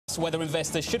Whether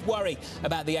investors should worry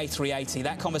about the A380.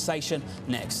 That conversation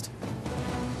next.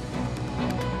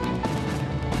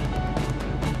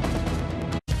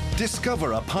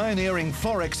 Discover a pioneering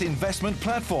Forex investment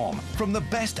platform from the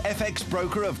best FX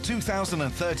broker of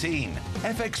 2013.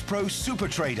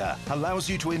 sfpro0730 allows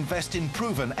you to invest in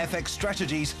proven FX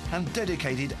strategies and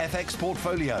dedicated FX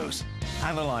portfolios.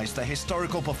 Analyze the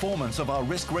historical performance of our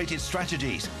risk-rated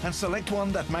strategies and select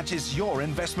one that matches your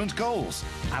investment goals.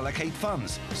 Allocate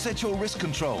funds, set your risk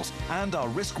controls, and our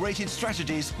risk-rated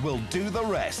strategies will do the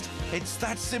rest. It's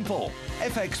that simple.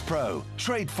 FX Pro.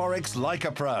 Trade Forex like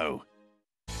a pro.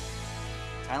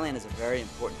 Thailand is a very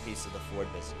important piece of the Ford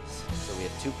business. So we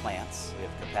have two plants. We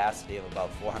have capacity of about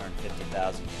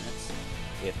 450,000 units.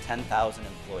 We have 10,000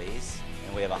 employees,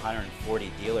 and we have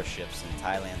 140 dealerships in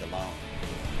Thailand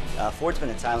alone. Ford's been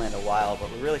in Thailand a while, but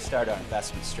we really started our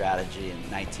investment strategy in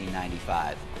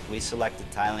 1995. We selected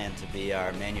Thailand to be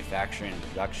our manufacturing and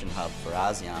production hub for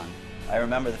ASEAN. I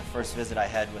remember the first visit I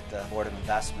had with the Board of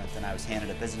Investment, and I was handed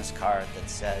a business card that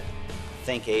said,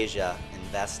 "Think Asia,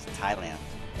 invest Thailand."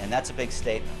 And that's a big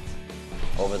statement.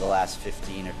 Over the last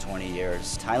 15 or 20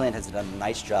 years, Thailand has done a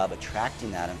nice job attracting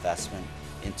that investment.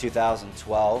 In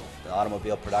 2012, the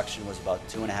automobile production was about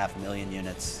 2.5 million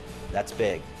units. That's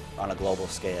big on a global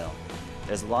scale.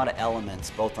 There's a lot of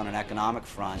elements, both on an economic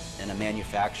front and a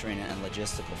manufacturing and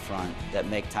logistical front, that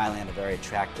make Thailand a very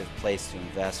attractive place to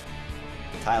invest.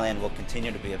 Thailand will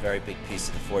continue to be a very big piece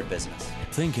of the Ford business.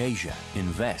 Think Asia,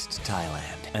 invest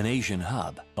Thailand. An Asian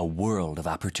hub, a world of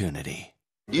opportunity.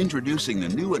 Introducing the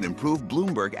new and improved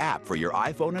Bloomberg app for your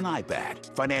iPhone and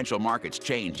iPad. Financial markets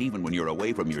change even when you're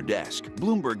away from your desk.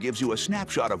 Bloomberg gives you a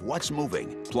snapshot of what's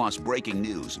moving, plus breaking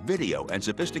news, video, and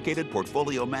sophisticated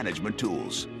portfolio management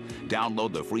tools.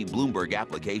 Download the free Bloomberg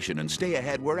application and stay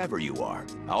ahead wherever you are.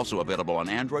 Also available on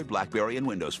Android, BlackBerry, and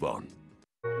Windows Phone.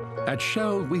 At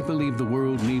Shell, we believe the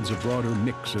world needs a broader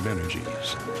mix of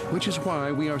energies, which is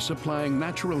why we are supplying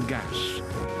natural gas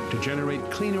to generate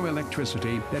cleaner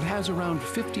electricity that has around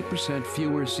 50%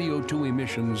 fewer CO2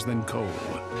 emissions than coal.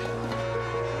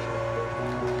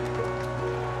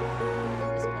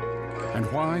 And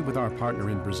why, with our partner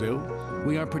in Brazil,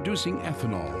 we are producing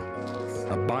ethanol,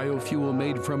 a biofuel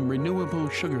made from renewable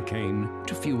sugarcane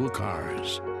to fuel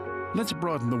cars. Let's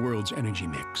broaden the world's energy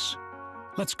mix.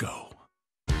 Let's go.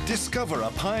 Discover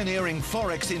a pioneering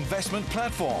Forex investment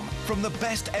platform from the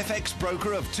best FX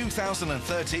broker of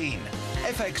 2013.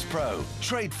 FX Pro.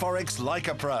 Trade Forex like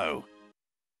a pro.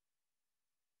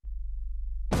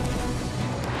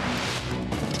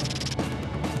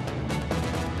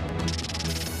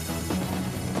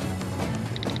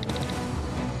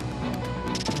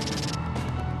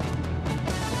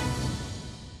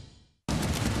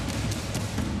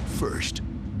 First,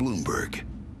 Bloomberg.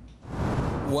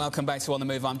 Welcome back to On the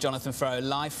Move. I'm Jonathan Furrow,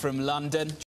 live from London.